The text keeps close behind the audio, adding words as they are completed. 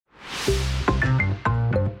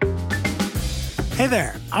Hey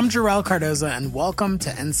there, I'm Jarrell Cardoza, and welcome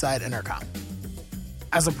to Inside Intercom.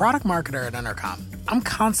 As a product marketer at Intercom, I'm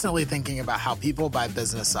constantly thinking about how people buy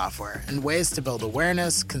business software and ways to build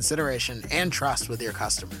awareness, consideration, and trust with your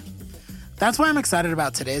customers. That's why I'm excited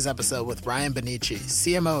about today's episode with Ryan Bonnici,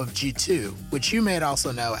 CMO of G2, which you may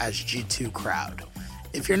also know as G2 Crowd.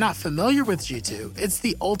 If you're not familiar with G2, it's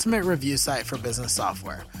the ultimate review site for business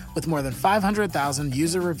software, with more than 500,000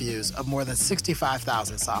 user reviews of more than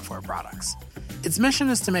 65,000 software products. Its mission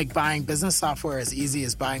is to make buying business software as easy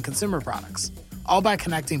as buying consumer products, all by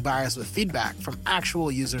connecting buyers with feedback from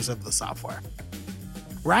actual users of the software.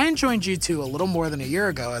 Ryan joined G2 a little more than a year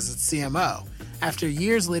ago as its CMO, after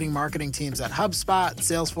years leading marketing teams at HubSpot,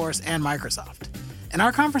 Salesforce, and Microsoft. In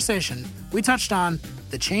our conversation, we touched on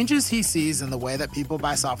the changes he sees in the way that people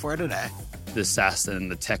buy software today. The SaaS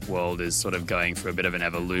and the tech world is sort of going through a bit of an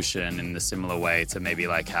evolution in the similar way to maybe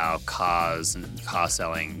like how cars and car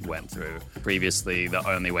selling went through. Previously, the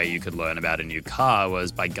only way you could learn about a new car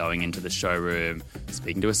was by going into the showroom,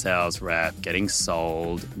 speaking to a sales rep, getting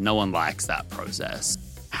sold. No one likes that process.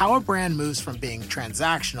 How a brand moves from being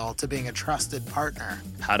transactional to being a trusted partner.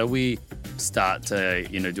 How do we start to,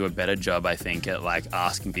 do a better job, I think, at like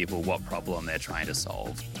asking people what problem they're trying to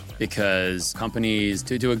solve? Because companies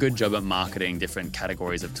do a good job at marketing different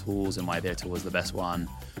categories of tools and why their tool is the best one.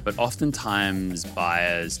 But oftentimes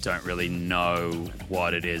buyers don't really know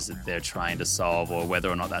what it is that they're trying to solve or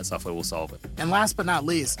whether or not that software will solve it. And last but not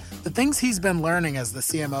least, the things he's been learning as the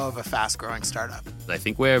CMO of a fast-growing startup. I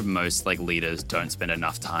think where most leaders don't spend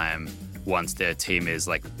enough time once their team is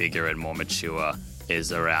bigger and more mature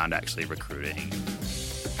is around actually recruiting.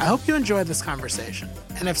 I hope you enjoyed this conversation.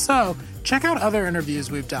 And if so, check out other interviews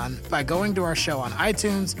we've done by going to our show on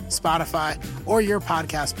iTunes, Spotify, or your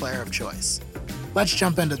podcast player of choice. Let's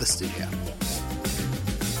jump into the studio.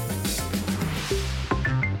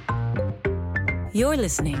 You're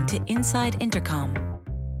listening to Inside Intercom.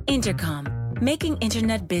 Intercom, making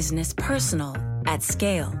internet business personal at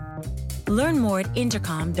scale. Learn more at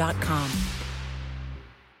intercom.com.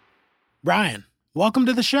 Ryan, welcome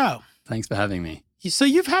to the show. Thanks for having me. So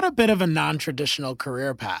you've had a bit of a non-traditional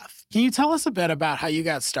career path. Can you tell us a bit about how you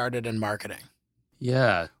got started in marketing?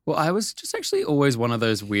 Yeah. Well, I was just actually always one of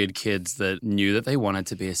those weird kids that knew that they wanted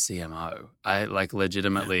to be a CMO. I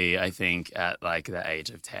legitimately, I think at the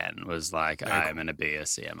age of 10 was I'm going to be a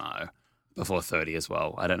CMO. Before 30 as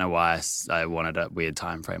well. I don't know why I wanted a weird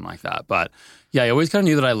time frame like that. But yeah, I always kind of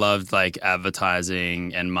knew that I loved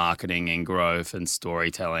advertising and marketing and growth and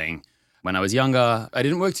storytelling. When I was younger, I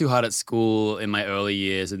didn't work too hard at school in my early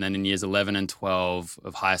years. And then in years 11 and 12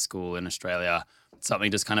 of high school in Australia,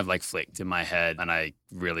 something just kind of flicked in my head. And I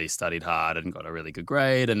really studied hard and got a really good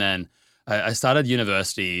grade. And then I started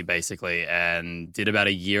university basically and did about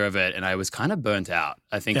a year of it. And I was kind of burnt out.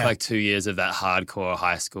 I think 2 years of that hardcore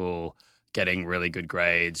high school, getting really good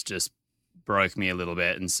grades just broke me a little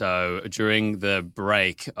bit. And so during the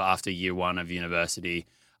break after year one of university,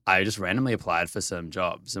 I just randomly applied for some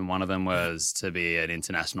jobs. And one of them was to be an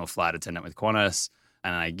international flight attendant with Qantas.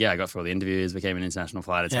 And I got through all the interviews, became an international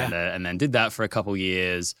flight attendant, and then did that for a couple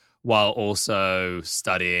years while also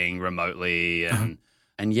studying remotely. And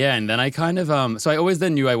then I kind of, so I always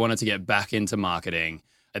then knew I wanted to get back into marketing.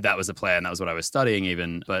 That was the plan. That was what I was studying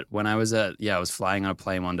even. But when I was I was flying on a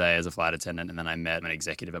plane one day as a flight attendant, and then I met an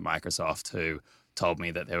executive at Microsoft who told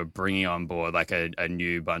me that they were bringing on board a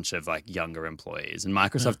new bunch of younger employees. And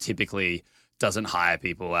Microsoft typically doesn't hire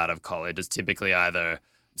people out of college. It's typically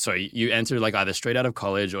you enter either straight out of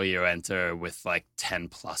college or you enter with 10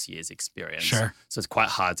 plus years experience. Sure. So it's quite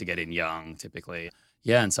hard to get in young typically.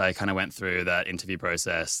 Yeah, and so I kind of went through that interview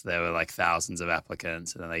process. There were thousands of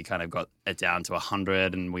applicants, and then they kind of got it down to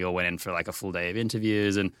 100, and we all went in for a full day of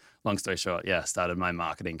interviews. And long story short, started my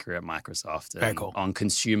marketing career at Microsoft. Very cool. On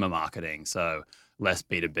consumer marketing, so less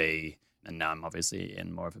B2B, and now I'm obviously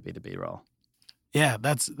in more of a B2B role. Yeah,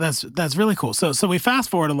 that's really cool. So we fast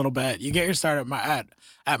forward a little bit. You get your start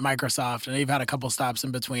at Microsoft, and you've had a couple stops in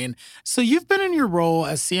between. So you've been in your role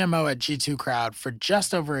as CMO at G2 Crowd for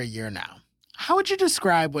just over a year now. How would you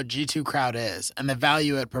describe what G2 Crowd is and the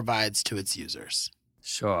value it provides to its users?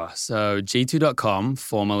 Sure. So G2.com,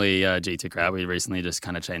 formerly G2 Crowd, we recently just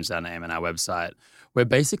kind of changed our name and our website. We're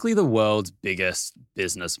basically the world's biggest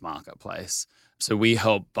business marketplace. So we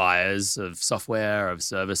help buyers of software, of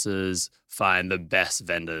services, find the best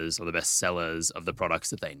vendors or the best sellers of the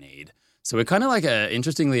products that they need. So we're kind of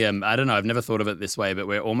interestingly, I don't know, I've never thought of it this way, but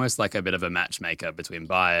we're almost like a bit of a matchmaker between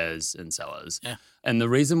buyers and sellers. Yeah. And the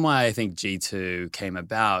reason why I think G2 came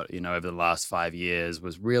about, over the last 5 years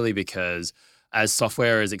was really because as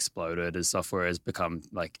software has exploded, as software has become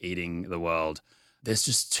eating the world, there's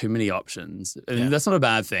just too many options. And that's not a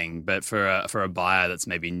bad thing, but for a buyer that's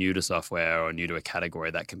maybe new to software or new to a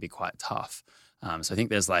category, that can be quite tough. So I think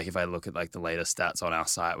there's if I look at the latest stats on our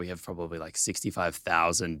site, we have probably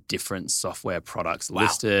 65,000 different software products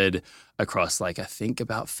listed across I think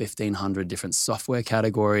about 1,500 different software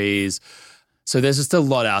categories. So there's just a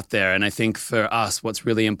lot out there. And I think for us, what's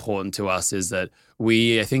really important to us is that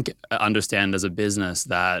I think, understand as a business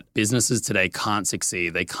that businesses today can't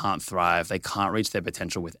succeed, they can't thrive, they can't reach their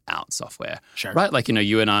potential without software. Sure. Right?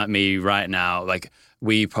 You and me right now,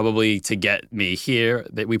 we probably, to get me here,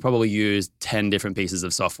 that we probably use 10 different pieces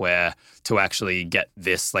of software to actually get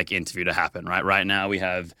this interview to happen, right? Right now we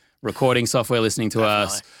have recording software listening to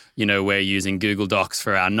us. We're using Google Docs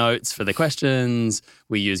for our notes for the questions.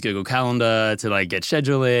 We use Google Calendar to get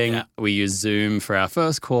scheduling. Yeah. We use Zoom for our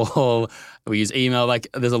first call. We use email.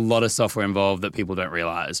 There's a lot of software involved that people don't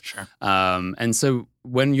realize. Sure. And so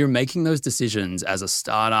when you're making those decisions as a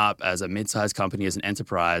startup, as a mid-sized company, as an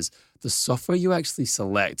enterprise, the software you actually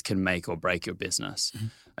select can make or break your business. Mm-hmm.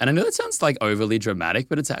 And I know that sounds overly dramatic,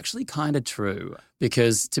 but it's actually kind of true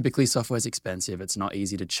because typically software is expensive. It's not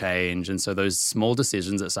easy to change. And so those small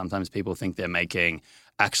decisions that sometimes people think they're making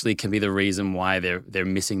actually can be the reason why they're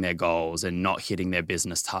missing their goals and not hitting their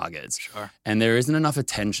business targets. Sure. And there isn't enough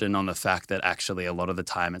attention on the fact that actually a lot of the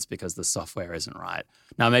time it's because the software isn't right.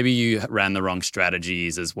 Now, maybe you ran the wrong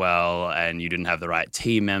strategies as well and you didn't have the right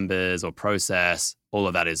team members or process. All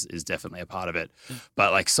of that is definitely a part of it.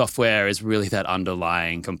 But software is really that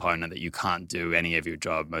underlying component that you can't do any of your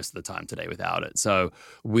job most of the time today without it. So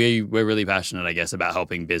we're really passionate, I guess, about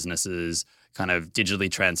helping businesses kind of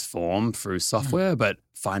digitally transform through software, but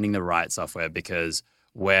finding the right software because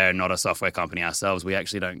we're not a software company ourselves. We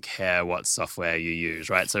actually don't care what software you use,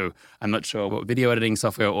 right? So I'm not sure what video editing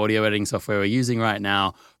software or audio editing software we're using right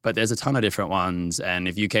now, but there's a ton of different ones. And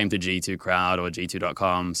if you came to G2 Crowd or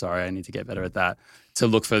G2.com, sorry, I need to get better at that, to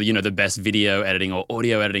look for, the best video editing or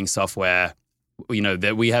audio editing software,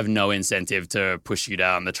 that we have no incentive to push you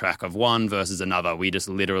down the track of one versus another. We just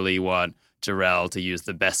literally want Jarrell to use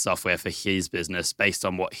the best software for his business based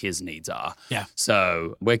on what his needs are. Yeah.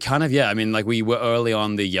 So we're kind of, we were early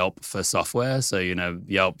on the Yelp for software. So,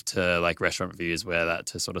 Yelp to restaurant reviews, where that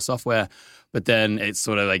to sort of software. But then it's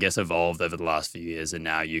sort of, I guess, evolved over the last few years. And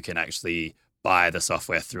now you can actually buy the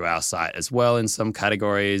software through our site as well in some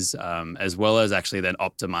categories, as well as actually then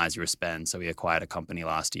optimize your spend. So we acquired a company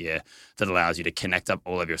last year that allows you to connect up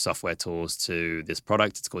all of your software tools to this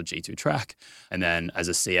product. It's called G2 Track. And then as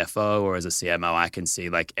a CFO or as a CMO, I can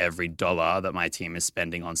see every dollar that my team is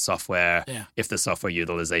spending on software, if the software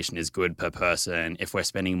utilization is good per person, if we're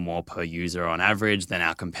spending more per user on average than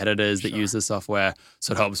our competitors that use the software.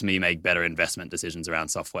 So it helps me make better investment decisions around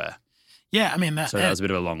software. Yeah, so that was a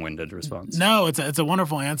bit of a long-winded response. No, it's a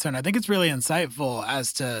wonderful answer, and I think it's really insightful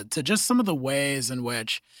as to just some of the ways in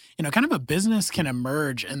which kind of a business can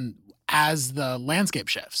emerge and as the landscape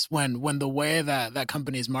shifts, when the way that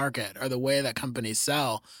companies market or the way that companies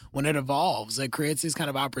sell, when it evolves, it creates these kind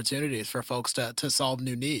of opportunities for folks to solve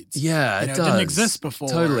new needs. Yeah, it does. It didn't exist before.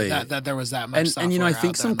 Totally. That there was that much software. And I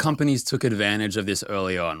think some companies took advantage of this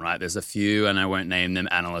early on, right? There's a few, and I won't name them,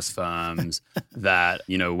 analyst firms that,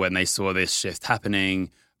 when they saw this shift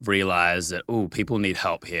happening, realized that, people need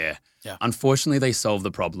help here. Yeah. Unfortunately, they solve the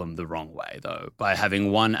problem the wrong way, though, by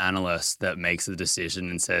having one analyst that makes the decision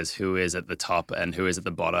and says who is at the top and who is at the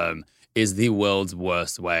bottom is the world's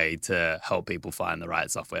worst way to help people find the right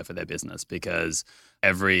software for their business, because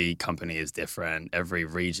every company is different. Every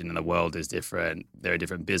region in the world is different. There are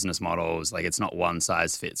different business models. It's not one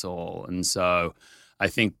size fits all. And so I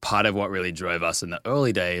think part of what really drove us in the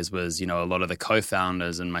early days was, a lot of the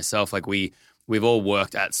co-founders and myself, we've all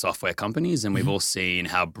worked at software companies and we've all seen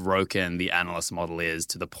how broken the analyst model is,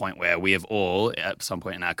 to the point where we have all, at some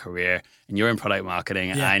point in our career, and you're in product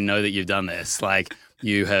marketing, and I know that you've done this,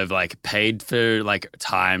 you have paid for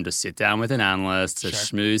time to sit down with an analyst to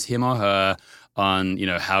schmooze him or her on,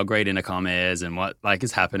 how great Intercom is and what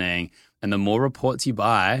is happening. And the more reports you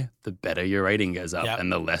buy, the better your rating goes up, and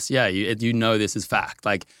the less, this is fact.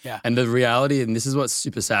 And the reality, and this is what's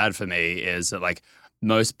super sad for me, is that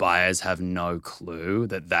most buyers have no clue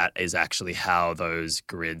that is actually how those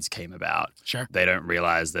grids came about. Sure. They don't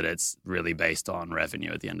realize that it's really based on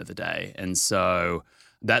revenue at the end of the day. And so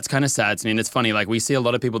that's kind of sad to me. And it's funny, we see a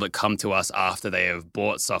lot of people that come to us after they have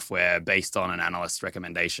bought software based on an analyst's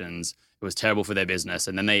recommendations. It was terrible for their business.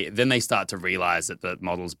 And then they start to realize that the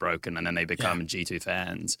model's broken, and then they become G2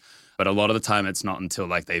 fans. But a lot of the time, it's not until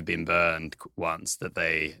they've been burned once that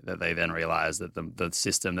they then realize that the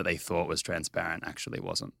system that they thought was transparent actually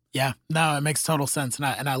wasn't. Yeah, no, it makes total sense, and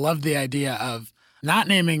I love the idea of Not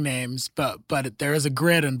naming names, but there is a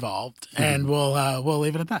grid involved, and we'll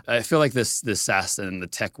leave it at that. I feel like this SaaS and the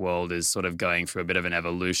tech world is sort of going through a bit of an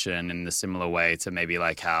evolution in a similar way to maybe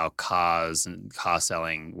like how cars and car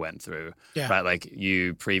selling went through. Yeah. Right? Like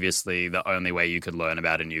you previously, the only way you could learn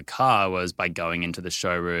about a new car was by going into the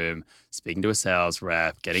showroom, speaking to a sales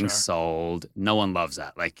rep, getting sold. No one loves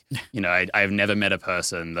that. Like, I've never met a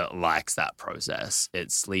person that likes that process.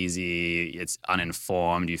 It's sleazy, it's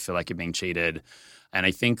uninformed, you feel like you're being cheated. And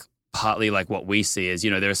I think partly like what we see is,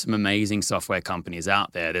 there are some amazing software companies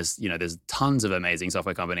out there. There's tons of amazing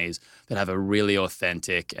software companies that have a really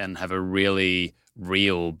authentic and have a really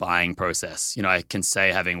real buying process. I can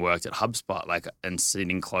say, having worked at HubSpot, and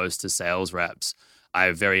sitting close to sales reps,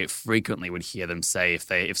 I very frequently would hear them say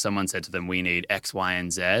if someone said to them, we need X, Y,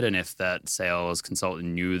 and Z, and if that sales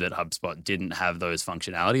consultant knew that HubSpot didn't have those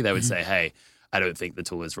functionality, they would say, hey, I don't think the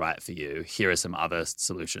tool is right for you. Here are some other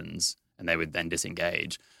solutions. And they would then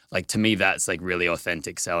disengage. Like, to me, that's like really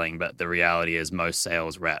authentic selling. But the reality is most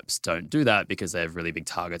sales reps don't do that because they have really big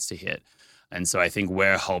targets to hit. And so I think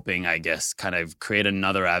we're helping, I guess, kind of create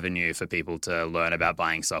another avenue for people to learn about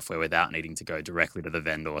buying software without needing to go directly to the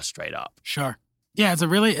vendor straight up. Sure. Yeah, it's a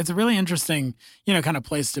really interesting, kind of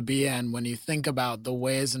place to be in when you think about the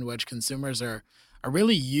ways in which consumers are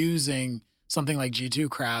really using something like G2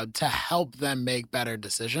 Crowd to help them make better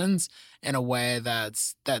decisions in a way that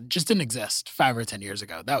just didn't exist 5 or 10 years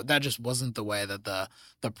ago. That just wasn't the way that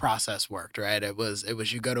the process worked, right? It was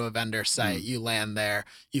you go to a vendor site, you land there,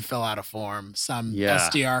 you fill out a form, some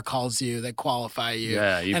SDR calls you, they qualify you.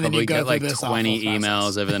 Yeah, you and probably then you go get like 20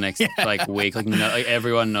 emails over the next week. Like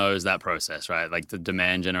everyone knows that process, right? Like the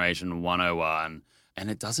demand generation 101. And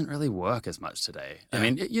it doesn't really work as much today. Yeah. I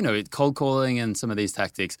mean, cold calling and some of these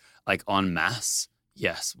tactics, like en masse,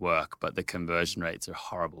 yes, work, but the conversion rates are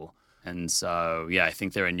horrible. And so, I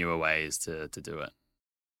think there are newer ways to do it.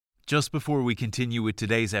 Just before we continue with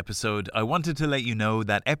today's episode, I wanted to let you know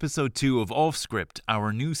that episode 2 of Off Script,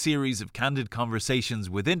 our new series of candid conversations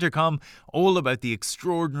with Intercom, all about the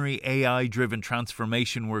extraordinary AI-driven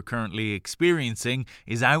transformation we're currently experiencing,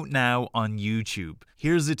 is out now on YouTube.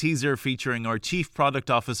 Here's a teaser featuring our Chief Product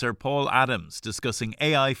Officer, Paul Adams, discussing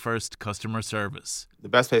AI-first customer service. The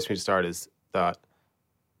best place for me to start is that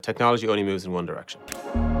technology only moves in one direction.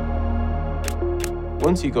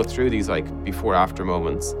 Once you go through these before-after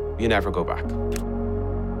moments, you never go back.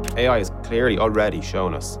 AI has clearly already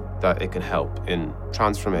shown us that it can help in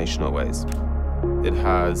transformational ways. It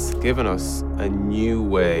has given us a new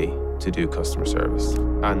way to do customer service,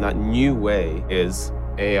 and that new way is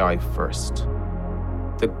AI first.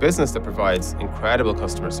 The business that provides incredible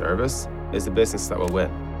customer service is the business that will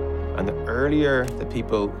win. And the earlier that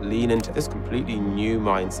people lean into this completely new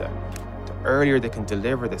mindset, the earlier they can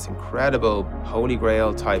deliver this incredible holy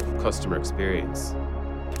grail type of customer experience.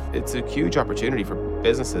 It's a huge opportunity for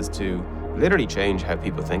businesses to literally change how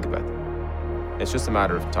people think about them. It's just a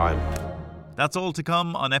matter of time. That's all to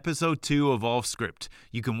come on episode 2 of Off Script.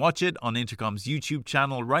 You can watch it on Intercom's YouTube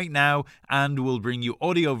channel right now, and we'll bring you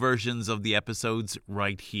audio versions of the episodes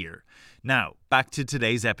right here. Now, back to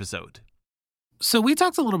today's episode. So we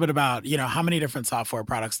talked a little bit about, how many different software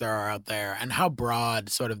products there are out there and how broad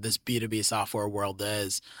sort of this B2B software world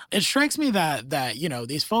is. It strikes me that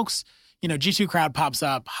these folks, G2 Crowd pops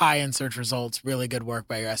up high in search results, really good work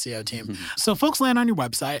by your SEO team. Mm-hmm. So folks land on your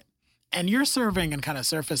website and you're serving and kind of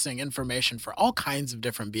surfacing information for all kinds of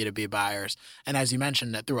different B2B buyers. And as you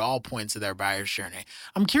mentioned, that through all points of their buyer's journey.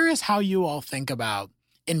 I'm curious how you all think about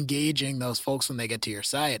engaging those folks when they get to your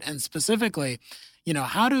site. And specifically,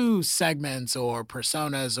 how do segments or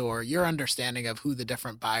personas or your understanding of who the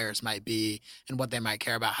different buyers might be and what they might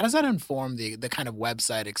care about, how does that inform the kind of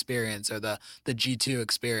website experience or the G2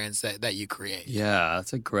 experience that you create? Yeah,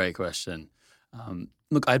 that's a great question.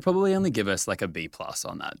 Look, I'd probably only give us like a B+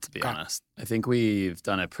 on that, to be honest. I think we've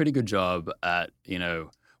done a pretty good job at,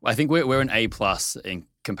 I think we're an A+ in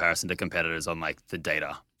comparison to competitors on like the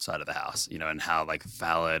data side of the house, and how like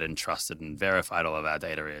valid and trusted and verified all of our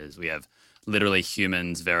data is. We have literally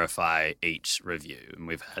humans verify each review. And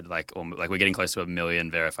we've had we're getting close to 1 million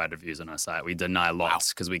verified reviews on our site. We deny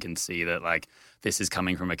lots because we can see that like this is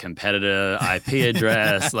coming from a competitor IP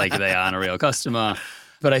address, like they aren't a real customer.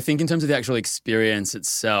 But I think in terms of the actual experience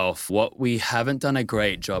itself, what we haven't done a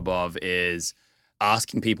great job of is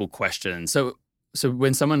asking people questions. So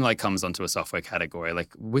when someone like comes onto a software category,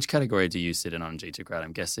 like which category do you sit in on G2 Crowd?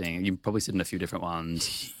 I'm guessing you probably sit in a few different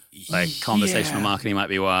ones. Like conversational marketing might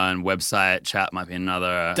be one, website, chat might be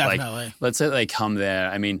another. Definitely. Like, let's say they come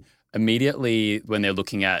there. I mean, immediately when they're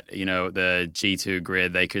looking at, you know, the G2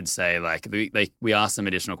 grid, they could say like, we ask them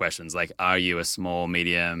additional questions like, are you a small,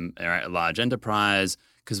 medium, or large enterprise?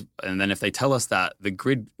 And then if they tell us that, the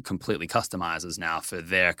grid completely customizes now for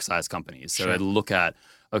their size companies. So it'll look at,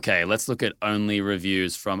 okay, let's look at only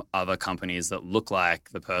reviews from other companies that look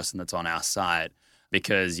like the person that's on our site.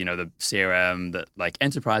 Because, you know, the CRM that like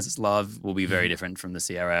enterprises love will be very different from the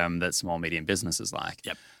CRM that small, medium businesses like.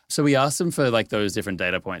 Yep. So we ask them for like those different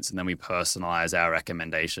data points, and then we personalize our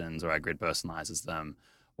recommendations, or our grid personalizes them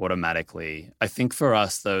automatically. I think for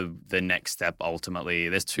us, though, the next step ultimately,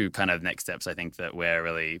 there's two kind of next steps I think that we're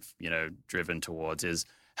really, you know, driven towards is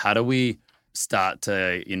how do we start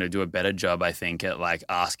to, you know, do a better job, I think, at like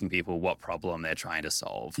asking people what problem they're trying to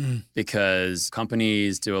solve. Because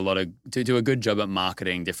companies do a good job at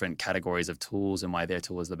marketing different categories of tools and why their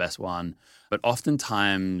tool is the best one. But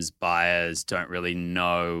oftentimes buyers don't really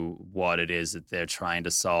know what it is that they're trying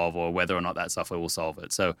to solve or whether or not that software will solve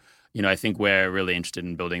it. So, you know, I think we're really interested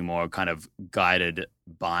in building more kind of guided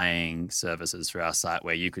buying services for our site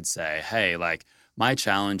where you could say, hey, like, my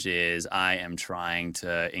challenge is I am trying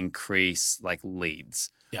to increase like leads.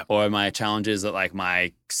 Yep. Or my challenge is that like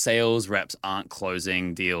my sales reps aren't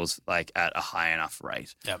closing deals like at a high enough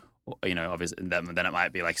rate. Yep. You know, obviously then it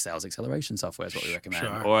might be like sales acceleration software is what we recommend.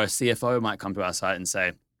 Sure. Or a CFO might come to our site and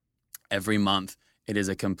say, every month it is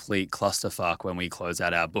a complete clusterfuck when we close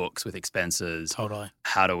out our books with expenses. Totally.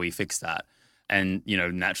 How do we fix that? And, you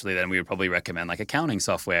know, naturally then we would probably recommend like accounting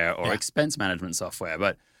software or expense management software.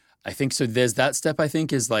 But I think so there's that step, I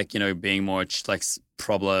think, is like, you know, being more like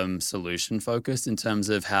problem solution focused in terms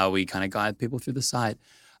of how we kind of guide people through the site.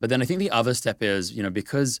 But then I think the other step is, you know,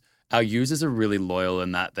 because our users are really loyal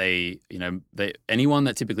in that they, you know, anyone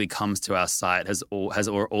that typically comes to our site has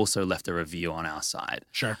also left a review on our site.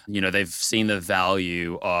 Sure. You know, they've seen the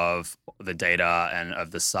value of the data and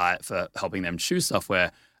of the site for helping them choose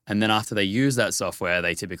software. And then after they use that software,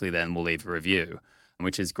 they typically then will leave a review,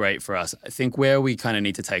 which is great for us. I think where we kind of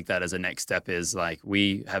need to take that as a next step is like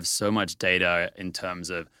we have so much data in terms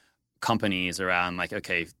of companies around like,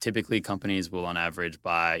 okay, typically companies will on average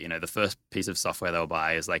buy, you know, the first piece of software they'll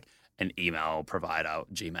buy is like an email provider,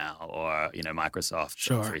 Gmail or, you know, Microsoft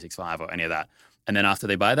 365 or any of that. And then after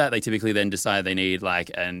they buy that, they typically then decide they need like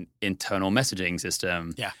an internal messaging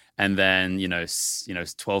system. Yeah. And then, you know,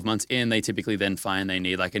 12 months in, they typically then find they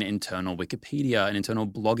need like an internal Wikipedia, an internal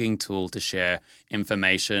blogging tool to share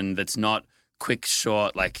information that's not quick,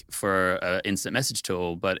 short, like for an instant message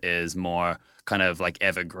tool, but is more kind of like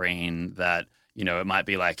evergreen that, you know, it might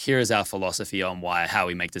be like, here's our philosophy on how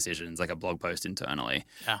we make decisions, like a blog post internally.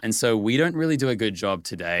 Yeah. And so we don't really do a good job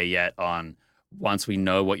today yet on once we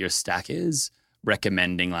know what your stack is,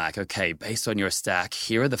 recommending like, okay, based on your stack,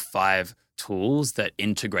 here are the 5 tools that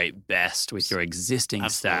integrate best with your existing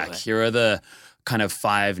stack. Here are the kind of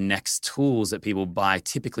 5 next tools that people buy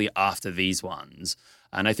typically after these ones.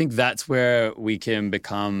 And I think that's where we can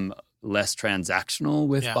become less transactional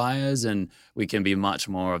with buyers, and we can be much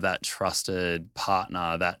more of that trusted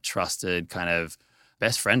partner, that trusted kind of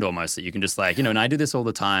best friend almost that you can just like, you know, and I do this all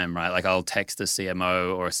the time, right? Like I'll text a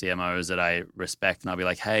CMO or CMOs that I respect and I'll be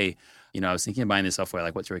like, hey, you know, I was thinking of buying this software,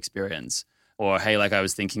 like what's your experience? Or, hey, like I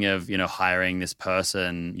was thinking of, you know, hiring this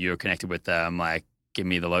person, you're connected with them, like give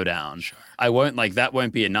me the lowdown. Sure. I won't like, that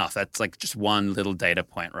won't be enough. That's like just one little data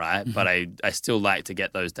point, right? Mm-hmm. But I still like to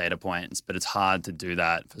get those data points, but it's hard to do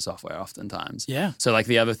that for software oftentimes. Yeah. So like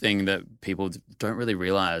the other thing that people don't really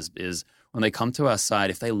realize is when they come to our site,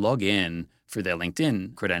 if they log in through their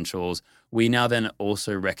LinkedIn credentials, we now then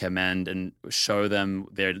also recommend and show them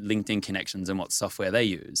their LinkedIn connections and what software they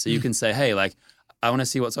use. So you can say, hey, like, I want to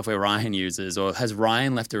see what software Ryan uses, or has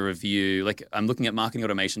Ryan left a review? Like I'm looking at marketing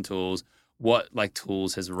automation tools. What like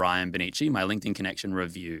tools has Ryan Bonnici, my LinkedIn connection,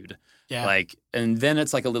 reviewed? Yeah. Like, and then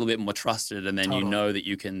it's like a little bit more trusted, and then you know that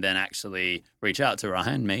you can then actually reach out to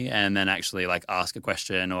Ryan, me, and then actually like ask a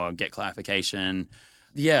question or get clarification.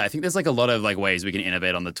 Yeah, I think there's like a lot of like ways we can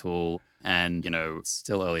innovate on the tool, and you know, it's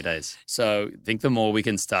still early days. So I think the more we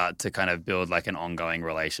can start to kind of build like an ongoing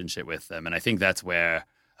relationship with them, and I think that's where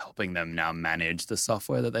helping them now manage the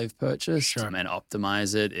software that they've purchased and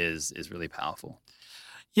optimize it is really powerful.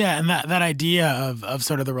 Yeah, and that idea of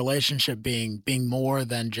sort of the relationship being more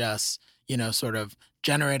than just, you know, sort of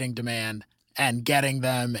generating demand and getting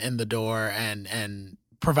them in the door and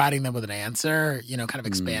providing them with an answer, you know, kind of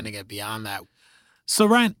expanding it beyond that. So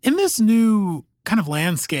Ryan, in this new kind of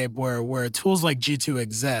landscape where tools like G2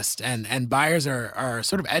 exist and buyers are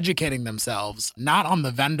sort of educating themselves, not on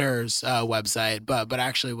the vendor's website, but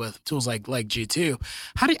actually with tools like G2.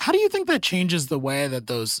 How do you think that changes the way that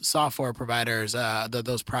those software providers,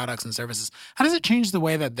 those products and services, how does it change the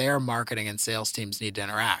way that their marketing and sales teams need to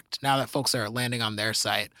interact now that folks are landing on their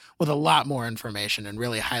site with a lot more information and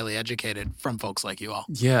really highly educated from folks like you all?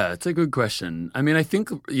 Yeah, it's a good question. I mean, I think,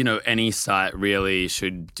 any site really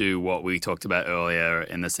should do what we talked about earlier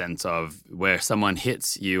in the sense of where someone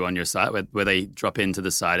hits you on your site, where they drop into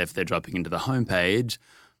the site, if they're dropping into the homepage,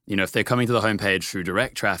 if they're coming to the homepage through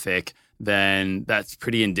direct traffic, then that's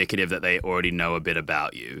pretty indicative that they already know a bit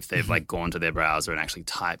about you. If they've gone to their browser and actually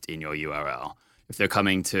typed in your URL. If they're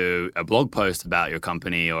coming to a blog post about your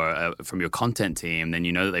company or from your content team, then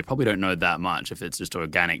you know that they probably don't know that much if it's just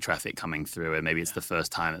organic traffic coming through and maybe it's the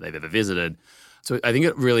first time that they've ever visited. So I think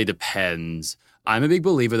it really depends. I'm a big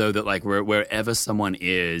believer, though, that wherever someone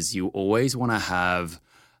is, you always want to have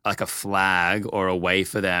a flag or a way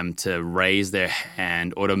for them to raise their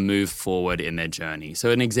hand or to move forward in their journey. So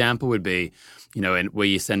an example would be, where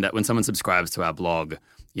you send out when someone subscribes to our blog,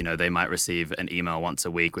 they might receive an email once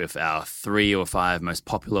a week with our 3 or 5 most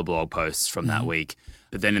popular blog posts from that week.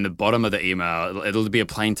 But then in the bottom of the email, it'll be a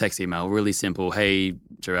plain text email, really simple. Hey,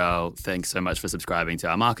 Jarrell, thanks so much for subscribing to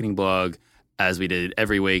our marketing blog. As we did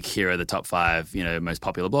every week, here are the top 5, most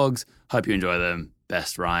popular blogs. Hope you enjoy them.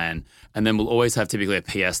 Best, Ryan. And then we'll always have typically a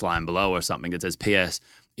PS line below or something that says, PS,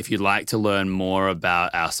 if you'd like to learn more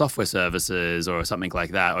about our software services or something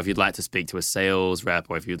like that, or if you'd like to speak to a sales rep,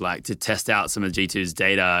 or if you'd like to test out some of G2's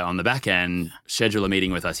data on the back end, schedule a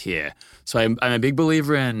meeting with us here. So I'm a big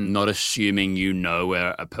believer in not assuming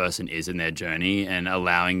where a person is in their journey and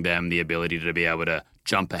allowing them the ability to be able to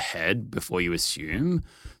jump ahead before you assume.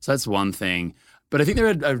 So that's one thing. But I think there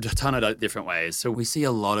are a ton of different ways. So we see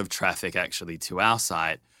a lot of traffic actually to our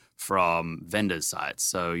site from vendors' sites.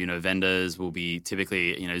 So, vendors will be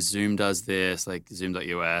typically, Zoom does this, like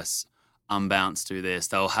Zoom.us, Unbounce do this.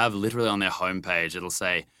 They'll have literally on their homepage, it'll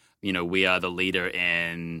say, we are the leader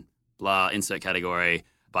in blah, insert category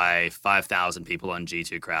by 5,000 people on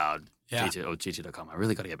G2 Crowd. Yeah. G2 or G2.com. I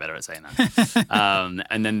really got to get better at saying that.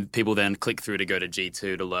 And then people then click through to go to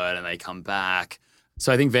G2 to learn and they come back.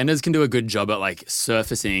 So I think vendors can do a good job at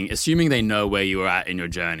surfacing, assuming they know where you are at in your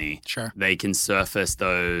journey. Sure. They can surface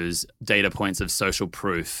those data points of social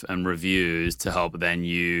proof and reviews to help then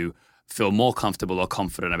you feel more comfortable or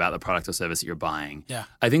confident about the product or service that you're buying. Yeah.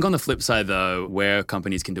 I think on the flip side, though, where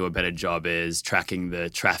companies can do a better job is tracking the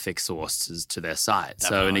traffic sources to their site.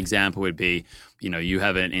 Definitely. So an example would be, you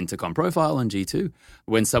have an Intercom profile on G2.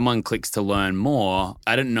 When someone clicks to learn more,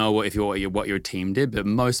 I don't know what your team did, but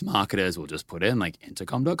most marketers will just put in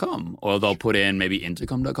intercom.com, or they'll put in maybe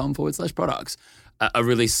intercom.com/products. A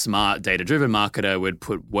really smart data-driven marketer would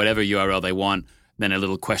put whatever URL they want, then a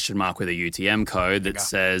little question mark with a UTM code that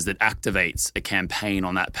says that activates a campaign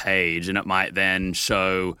on that page, and it might then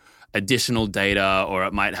show additional data, or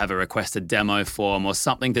it might have a requested demo form or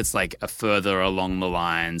something that's a further along the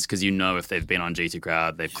lines, because if they've been on G2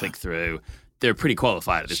 Crowd, they've clicked through, they're pretty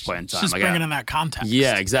qualified at this point in time. Just bringing in that context.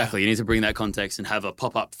 Yeah, exactly. You need to bring that context and have a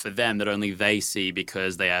pop-up for them that only they see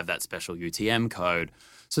because they have that special UTM code.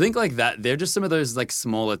 So think like that. They're just some of those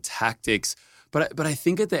smaller tactics. But I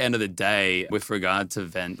think at the end of the day, with regard to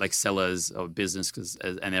sellers or businesses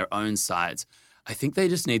and their own sites, I think they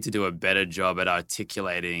just need to do a better job at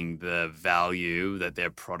articulating the value that their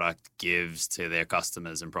product gives to their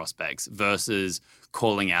customers and prospects versus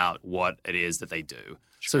calling out what it is that they do.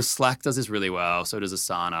 Sure. So Slack does this really well. So does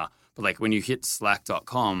Asana. But when you hit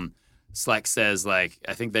slack.com, Slack says I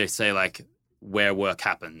think they say where work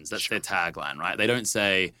happens. That's their tagline, right? They don't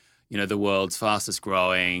say, the world's fastest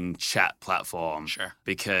growing chat platform. Sure.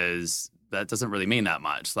 Because that doesn't really mean that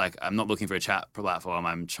much. I'm not looking for a chat platform.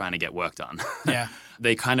 I'm trying to get work done. Yeah.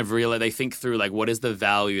 They kind of they think through what is the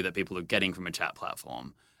value that people are getting from a chat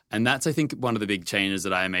platform. And that's, I think, one of the big changes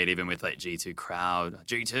that I made even with G2 Crowd,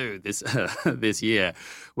 G2 this year,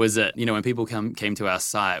 was that, when people came to our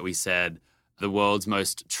site, we said the world's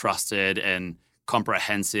most trusted and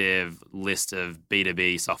comprehensive list of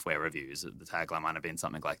B2B software reviews. The tagline might have been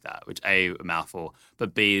something like that, which A, a mouthful,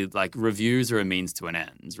 but B, reviews are a means to an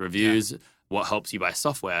end. Reviews, what helps you buy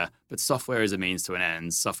software, but software is a means to an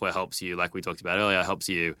end. Software helps you, like we talked about earlier, helps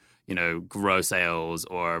you, grow sales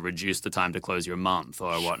or reduce the time to close your month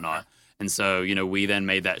or whatnot. And so, we then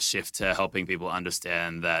made that shift to helping people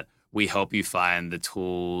understand that we help you find the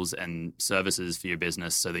tools and services for your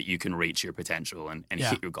business so that you can reach your potential and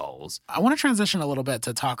hit your goals. I want to transition a little bit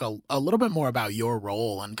to talk a little bit more about your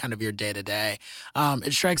role and kind of your day-to-day.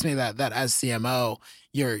 It strikes me that as CMO,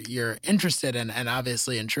 you're interested in and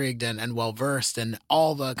obviously intrigued and well-versed in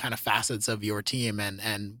all the kind of facets of your team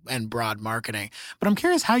and broad marketing. But I'm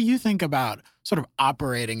curious how you think about sort of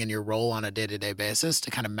operating in your role on a day-to-day basis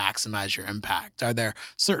to kind of maximize your impact. Are there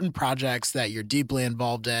certain projects that you're deeply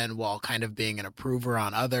involved in while kind of being an approver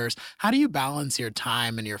on others? How do you balance your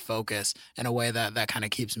time and your focus in a way that kind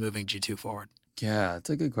of keeps moving G2 forward? Yeah, it's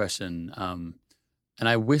a good question. And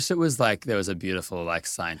I wish it was like there was a beautiful like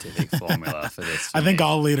scientific formula for this. I think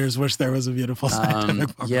all leaders wish there was a beautiful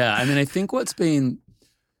scientific formula. Yeah, I mean, I think what's been,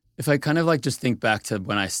 if I kind of like just think back to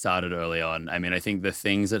when I started early on, I mean, I think the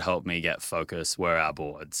things that helped me get focus were our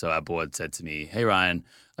board. So our board said to me, hey, Ryan,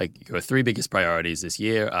 like your 3 biggest priorities this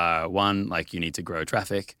year are 1, like you need to grow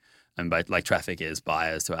traffic. And by like traffic is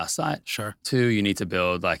buyers to our site. Sure. 2, you need to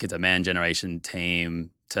build like a demand generation team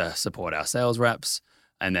to support our sales reps.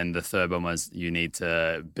 And then the third one was you need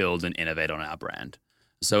to build and innovate on our brand.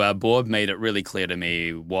 So our board made it really clear to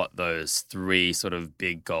me what those 3 sort of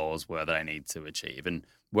big goals were that I need to achieve. And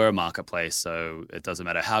we're a marketplace, so it doesn't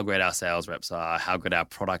matter how great our sales reps are, how good our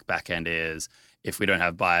product backend is. If we don't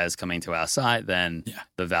have buyers coming to our site, then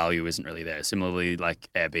the value isn't really there. Similarly, like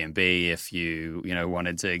Airbnb, if you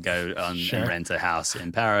wanted to go on and rent a house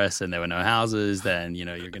in Paris and there were no houses, then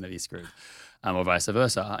you're going to be screwed, or vice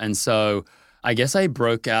versa. And so I guess I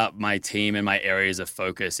broke out my team and my areas of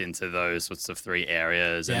focus into those sorts of 3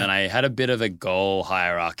 areas. And then I had a bit of a goal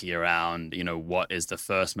hierarchy around, what is the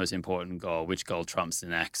first most important goal, which goal trumps the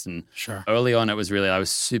next. And early on, it was really, I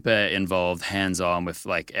was super involved, hands-on with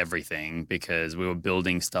like everything because we were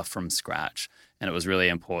building stuff from scratch. And it was really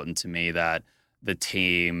important to me that the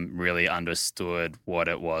team really understood what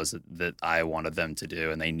it was that I wanted them to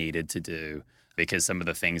do and they needed to do, because some of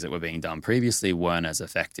the things that were being done previously weren't as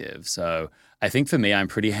effective. So I think for me, I'm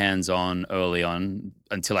pretty hands-on early on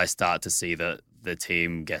until I start to see that the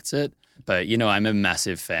team gets it. But, I'm a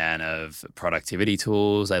massive fan of productivity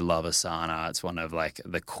tools. I love Asana. It's one of like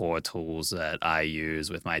the core tools that I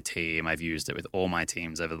use with my team. I've used it with all my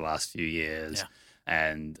teams over the last few years. Yeah.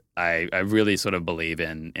 And I really sort of believe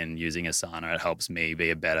in using Asana. It helps me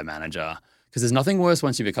be a better manager because there's nothing worse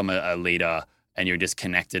once you become a leader and you're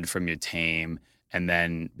disconnected from your team. And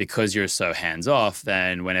then because you're so hands-off,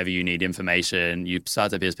 then whenever you need information, you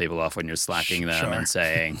start to piss people off when you're slacking them and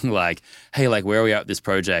saying like, hey, like, where are we at with this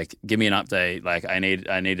project? Give me an update. Like, I need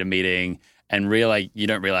a meeting. And really, you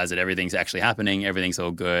don't realize that everything's actually happening. Everything's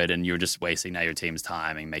all good. And you're just wasting now your team's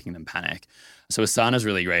time and making them panic. So Asana is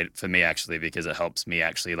really great for me, actually, because it helps me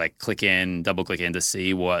actually like double click in to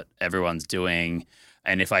see what everyone's doing.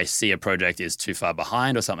 And if I see a project is too far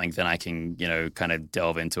behind or something, then I can, kind of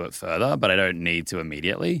delve into it further, but I don't need to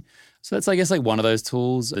immediately. So that's, I guess, like one of those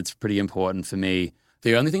tools that's pretty important for me.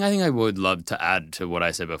 The only thing I think I would love to add to what I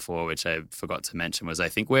said before, which I forgot to mention, was I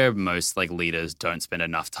think where most like leaders don't spend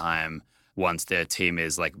enough time once their team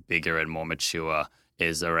is like bigger and more mature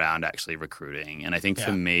is around actually recruiting. And I think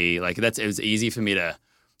for me, like it was easy for me to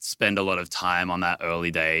spend a lot of time on that early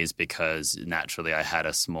days because naturally I had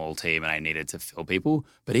a small team and I needed to fill people.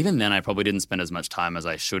 But even then, I probably didn't spend as much time as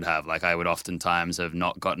I should have. Like I would oftentimes have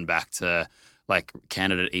not gotten back to like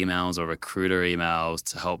candidate emails or recruiter emails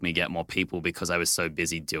to help me get more people because I was so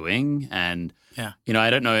busy doing. And, I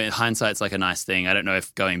don't know, hindsight's like a nice thing. I don't know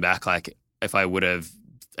if going back, like if I would have,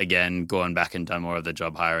 again, gone back and done more of the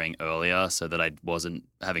job hiring earlier so that I wasn't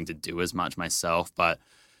having to do as much myself. But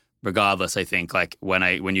regardless, I think like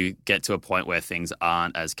when you get to a point where things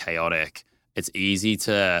aren't as chaotic, it's easy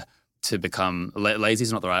to become lazy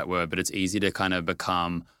is not the right word, but it's easy to kind of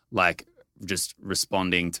become like just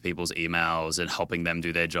responding to people's emails and helping them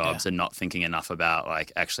do their jobs and not thinking enough about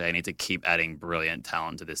like, actually, I need to keep adding brilliant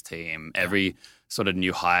talent to this team. Every sort of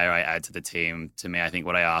new hire I add to the team, to me, I think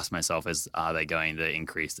what I ask myself is, are they going to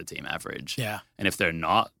increase the team average? Yeah. And if they're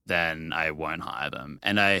not, then I won't hire them.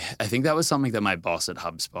 And I think that was something that my boss at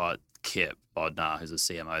HubSpot, Kip Bodnar, who's a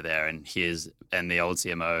CMO there, and the old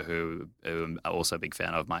CMO who I'm also a big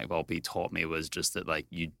fan of, Mike Volpe, taught me was just that like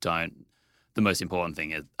the most important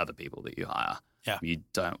thing is other people that you hire. Yeah. You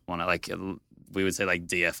don't want to like, we would say like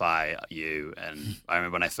DFI you. And I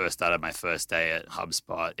remember when I first started my first day at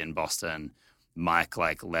HubSpot in Boston, Mike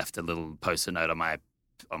like left a little post-it note on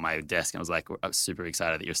my desk and I was like, I'm super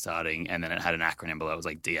excited that you're starting. And then it had an acronym below. It was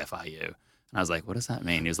like DFIU. And I was like, what does that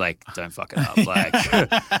mean? He was like, don't fuck it up. Like,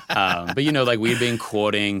 but like we'd been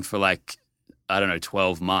courting for like, I don't know,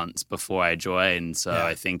 12 months before I joined. So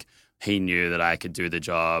I think he knew that I could do the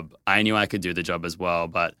job. I knew I could do the job as well.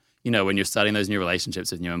 But, when you're starting those new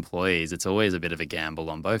relationships with new employees, it's always a bit of a gamble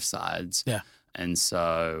on both sides. Yeah. And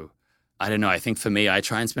so I don't know. I think for me, I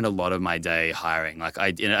try and spend a lot of my day hiring. Like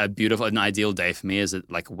an ideal day for me is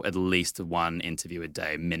like at least one interview a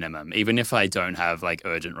day minimum. Even if I don't have like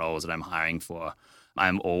urgent roles that I'm hiring for,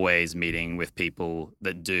 I'm always meeting with people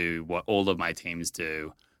that do what all of my teams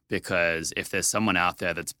do. Because if there's someone out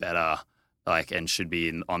there that's better, like, and should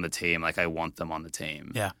be on the team, like I want them on the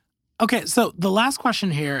team. Yeah. Okay, so the last question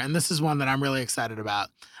here, and this is one that I'm really excited about.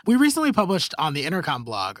 We recently published on the Intercom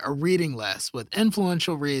blog a reading list with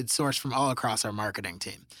influential reads sourced from all across our marketing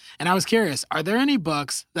team. And I was curious, are there any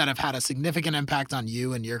books that have had a significant impact on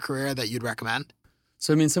you and your career that you'd recommend?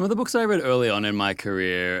 So, I mean, some of the books I read early on in my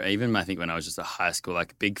career, even I think when I was just at high school,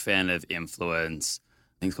 like big fan of Influence.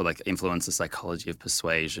 I think it's called like Influence, the Psychology of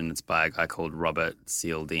Persuasion. It's by a guy called Robert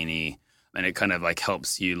Cialdini. And it kind of like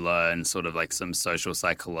helps you learn sort of like some social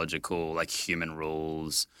psychological like human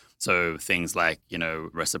rules. So things like, you know,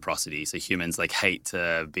 reciprocity. So humans like hate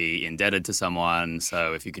to be indebted to someone.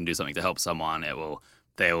 So if you can do something to help someone,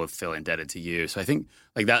 they will feel indebted to you. So I think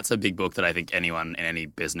like that's a big book that I think anyone in any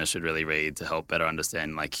business should really read to help better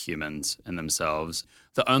understand like humans and themselves.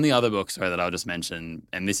 The only other book, sorry, that I'll just mention,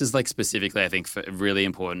 and this is like specifically I think for really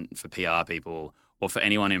important for PR people or for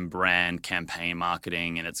anyone in brand campaign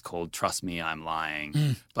marketing, and it's called Trust Me, I'm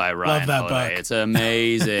Lying by Ryan Holiday. Book. It's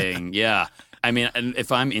amazing. Yeah. I mean, and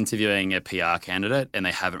if I'm interviewing a PR candidate and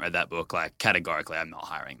they haven't read that book, like categorically, I'm not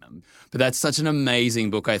hiring them. But that's such an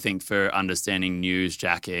amazing book, I think, for understanding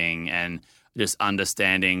newsjacking and just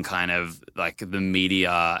understanding kind of like the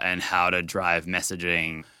media and how to drive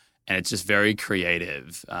messaging. And it's just very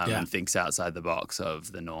creative and thinks outside the box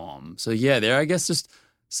of the norm. So yeah, there, I guess, just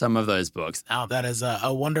some of those books. Oh, that is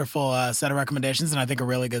a wonderful set of recommendations, and I think a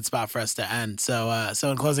really good spot for us to end. So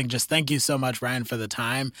in closing, just thank you so much, Ryan, for the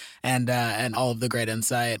time and all of the great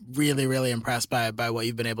insight. Really, really impressed by what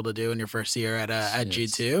you've been able to do in your first year at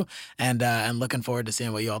G2, and looking forward to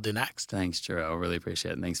seeing what you all do next. Thanks, Jarrell. Really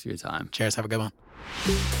appreciate it. Thanks for your time. Cheers. Have a good one.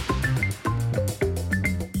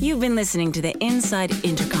 You've been listening to the Inside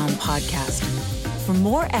Intercom podcast. For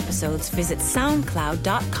more episodes, visit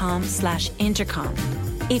soundcloud.com/intercom.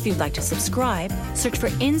 If you'd like to subscribe, search for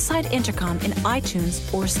Inside Intercom in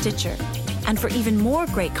iTunes or Stitcher. And for even more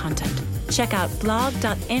great content, check out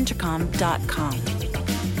blog.intercom.com.